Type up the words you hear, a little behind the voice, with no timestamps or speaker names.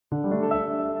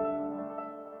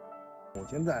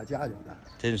亲在家就在，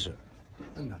真是，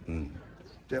真的，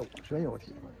这我深有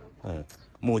体会。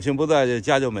母亲不在，这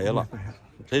家就没了，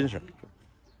真是。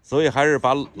所以还是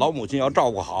把老母亲要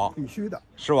照顾好，必须的，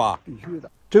是吧？必须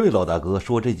的。这位老大哥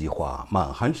说这句话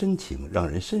满含深情，让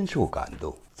人深受感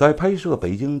动。在拍摄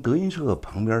北京德云社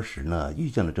旁边时呢，遇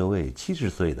见了这位70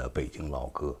岁的北京老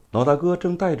哥。老大哥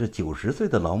正带着90岁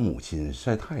的老母亲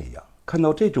晒太阳。看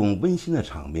到这种温馨的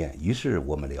场面，于是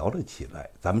我们聊了起来。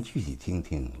咱们具体听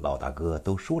听老大哥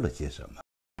都说了些什么。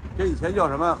这以前叫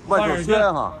什么？万寿轩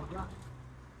哈。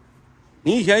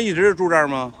你以前一直住这儿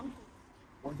吗？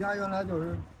我家原来就这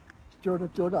儿。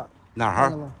哪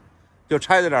儿？就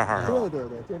拆在这儿是吧？对，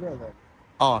就这个。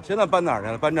哦，现在搬哪儿去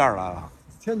了？搬这儿来了。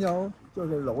天桥就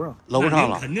是楼上。楼上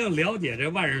了。肯定了解这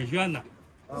万寿轩的。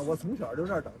啊，我从小就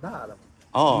这儿长大的。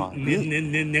哦，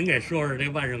您给说说这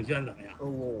万寿轩怎么样？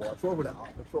我说不了，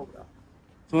说不了。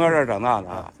从小这儿长大的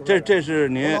啊，这是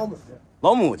您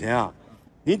老母亲啊。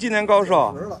您今年高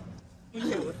寿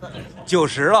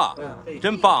？90了，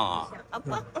真棒啊！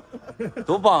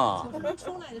多棒啊！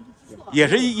也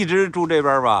是一直住这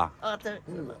边吧？对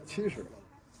，70了。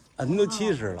啊，您都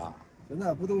70了。现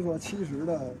在不都说70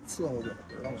的伺候90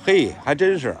了吗？嘿，还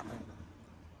真是。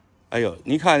哎呦，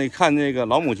你看那个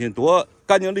老母亲多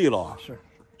干净利落啊！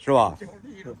是吧？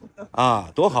啊，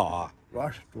多好啊！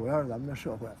主要是咱们的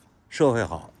社会好。社会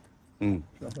好，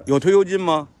有退休金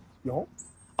吗？有。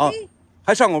啊，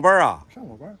还上过班啊？上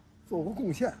过班，做过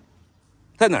贡献。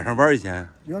在哪儿上班以前？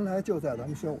原来就在咱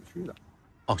们宣武区的。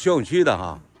哦，宣武区的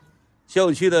哈，宣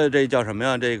武区的这叫什么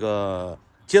呀？这个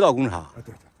街道工厂。啊，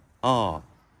对。哦，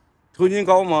退休金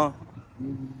高吗？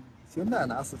现在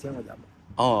拿4000块钱吧。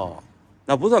哦，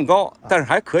那不算高，但是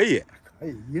还可以。可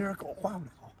以，一人够花不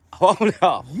了。花不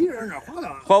了。一人哪花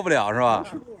了？花不了是吧？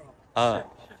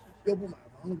又不买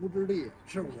房子不置地，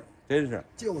是不是？真是。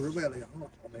就是为了养老，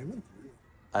没问题。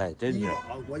哎，真是。医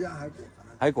保国家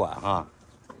还管啊。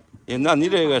那你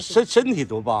这个身体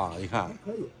多棒啊！你看，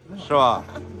是吧？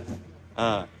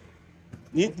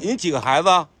您几个孩子？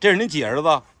这是您几儿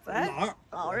子？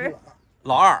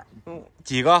老二。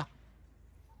几个？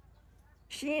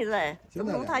新的，就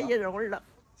剩他一人了。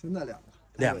现在两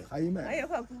个，还一妹。还有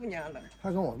个姑娘了。他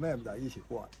跟我妹妹在一起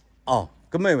过的。哦，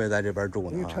跟妹妹在这边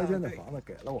住呢。因为拆迁的房子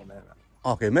给了我妹妹。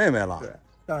哦，给妹妹了。对，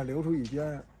但是留出一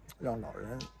间，让老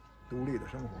人独立的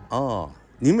生活。哦，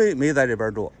您没在这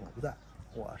边住？我不在。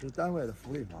我是单位的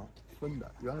福利房分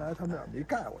的，原来他们那儿没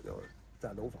盖，我就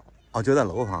在楼房。哦，就在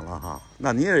楼房了哈，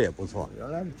那您这也不错。原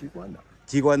来是机关的。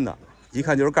机关的，一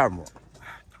看就是干部。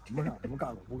谈不上什么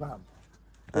干部不干部，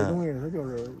这东西它就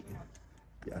是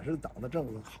也是党的政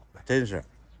策好呗。真是。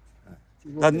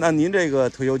那您这个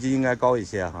退休金应该高一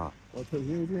些哈。我退休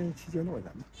金7000多块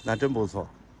钱吧。那真不错。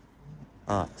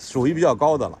啊，属于比较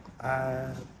高的了。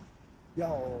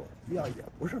要也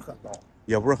不是很高。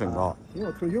也不是很高，因为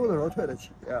我退休的时候退到企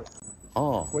业了。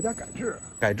哦，国家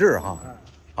改制哈。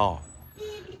哦，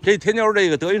这天桥这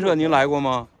个德云社您来过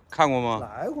吗？看过吗？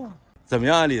来过。怎么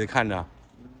样啊？里头看着？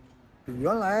比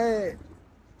原来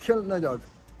那叫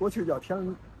过去叫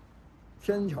天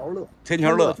桥乐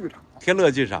剧场。天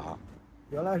乐剧场。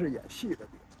原来是演戏的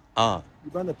地方。啊。一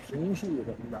般的评戏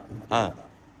什么的。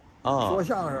说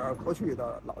相声过去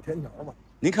的老天桥嘛。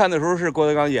您看的时候是郭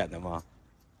德纲演的吗？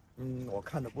我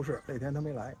看的不是，那天他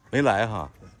没来。没来哈。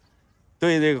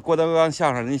对这个郭德纲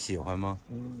相声您喜欢吗？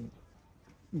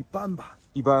一般吧。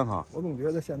一般哈。我总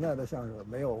觉得现在的相声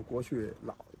没有过去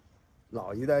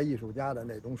老一代艺术家的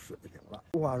那种水平了。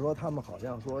俗话说，他们好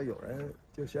像说有人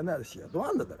就现在的写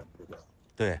段子的人不多。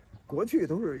对。过去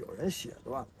都是有人写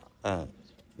段子。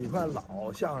你看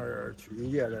老相声曲艺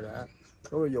界的人，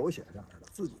都是有写相声的，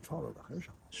自己创作的很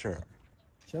少。是。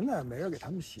现在没人给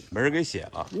他们写，没人给写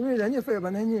了，因为人家费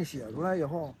半天劲写出来以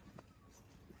后，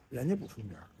人家不出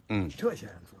名，这些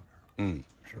人出名，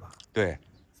是吧？对，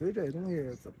所以这东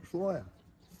西怎么说呀？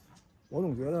我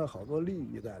总觉得好多利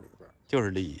益在里边，就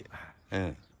是利益。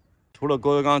除了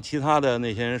郭德纲，其他的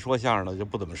那些人说相声的就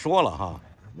不怎么说了哈。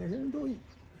那些人都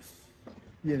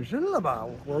隐身了吧？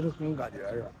我这种感觉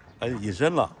是。隐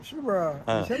身了，是不是？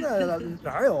现在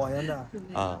哪有啊？现在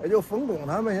也就冯巩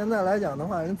他们现在来讲的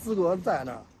话，人资格在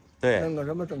那儿，对，弄个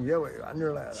什么政协委员之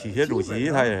类的，企协主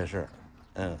席他也是，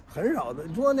很少的。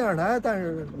中央电视台，但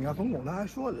是你看冯巩他还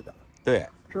说着的，对，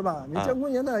是吧？你姜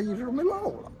昆现在一直都没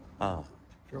落了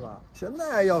是吧？现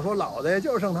在要说老的，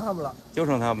就剩他们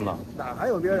了，哪还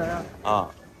有别人啊？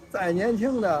再年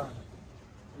轻的，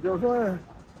就是说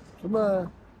什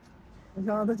么。你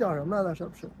想想他叫什么来着？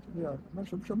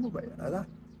什么伟来的？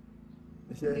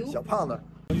那些小胖子，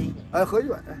何一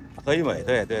伟。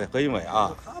对，何一伟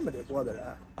啊。他们这波的人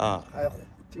啊，还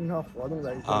经常活动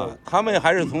在一起啊。他们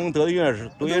还是从德云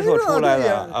社出来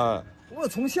的啊。不过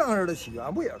从相声的起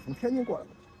源不也是从天津过来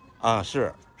的啊？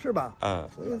是吧？嗯，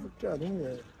所以这东西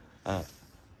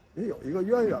也有一个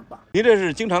渊源吧。您这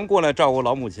是经常过来照顾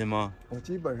老母亲吗？我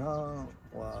基本上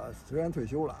虽然退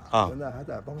休了现在还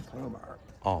在帮朋友们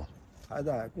哦，还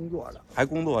在工作着，还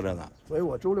工作着呢。所以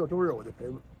我周六周日我就陪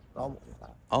老母亲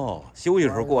哦，休息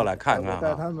时候过来看看，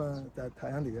带他们在太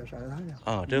阳底下晒晒太阳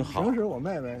啊，真好。平时我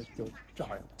妹妹就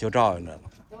照应着了，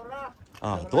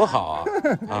啊，多好啊！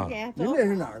啊，您这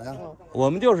是哪儿的呀？我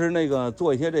们就是那个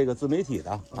做一些这个自媒体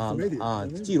的啊啊，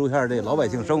记录一下这老百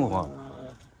姓生活。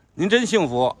您真幸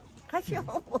福，还幸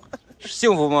福，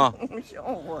幸福吗？幸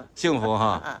福，幸福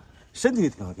哈，身体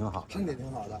挺好，身体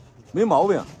挺好的，没毛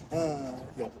病。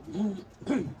有，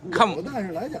但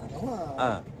是来讲的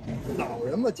话，老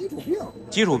人嘛，基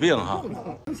础病哈。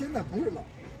现在不是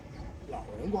老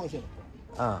人光幸福，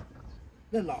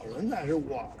那老人才是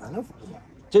我们的福分，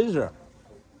真是，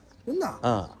真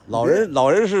的。老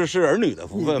人是儿女的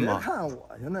福分吗？你别看我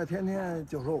现在天天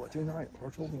就说我经常有时候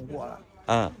抽空过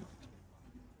来，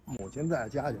母亲在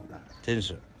家就在，真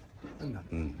是，真的，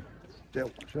这我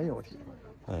深有体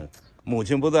会。母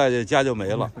亲不在，家就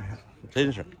没了，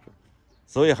真是，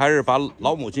所以还是把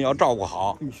老母亲要照顾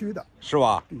好，必须的，是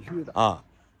吧？必须的啊，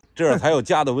这样才有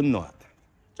家的温暖，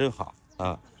真好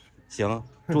啊！行，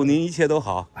祝您一切都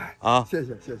好啊！谢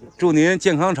谢，祝您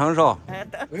健康长寿，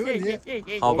没问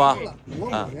题，好吧？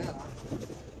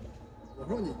我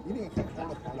说你一定好好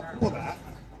的活了，不改，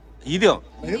一定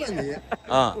没问题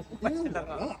啊！因为我们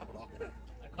老了，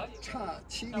差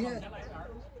7天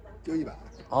就100。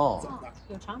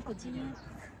有长寿基因，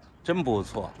真不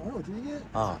错。长寿基因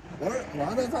啊！我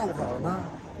要再照顾好了呢，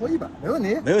我100没问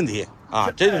题。没问题啊，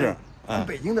真是。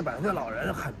北京的100岁老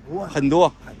人很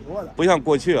多的，不像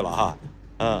过去了哈。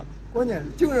关键是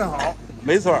精神好。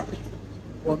没错。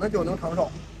我们就能长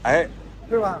寿。哎，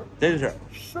是吧？真是。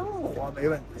生活没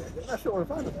问题，现在社会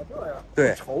发展到这样，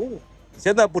对，愁。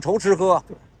现在不愁吃喝，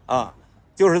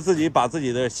就是自己把自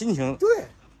己的心情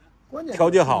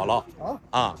调节好了，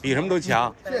比什么都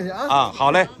强。谢谢啊！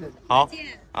好嘞，好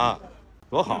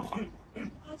多好啊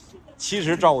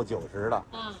！70照顾90的，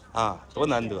多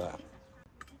难得呀！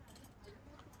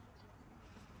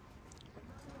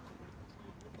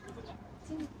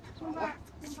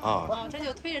这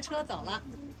就推着车走了。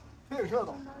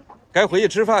该回去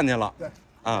吃饭去了。对，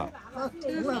他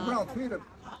从来不让推着。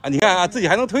你看自己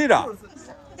还能推着。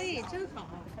嘿，真好。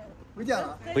回见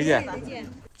了，回见。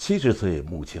 70岁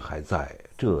母亲还在，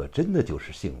这真的就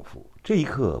是幸福。这一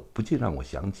刻不禁让我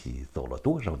想起走了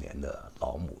多少年的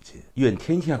老母亲。愿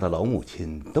天下的老母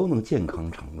亲都能健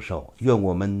康长寿，愿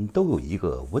我们都有一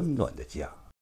个温暖的家。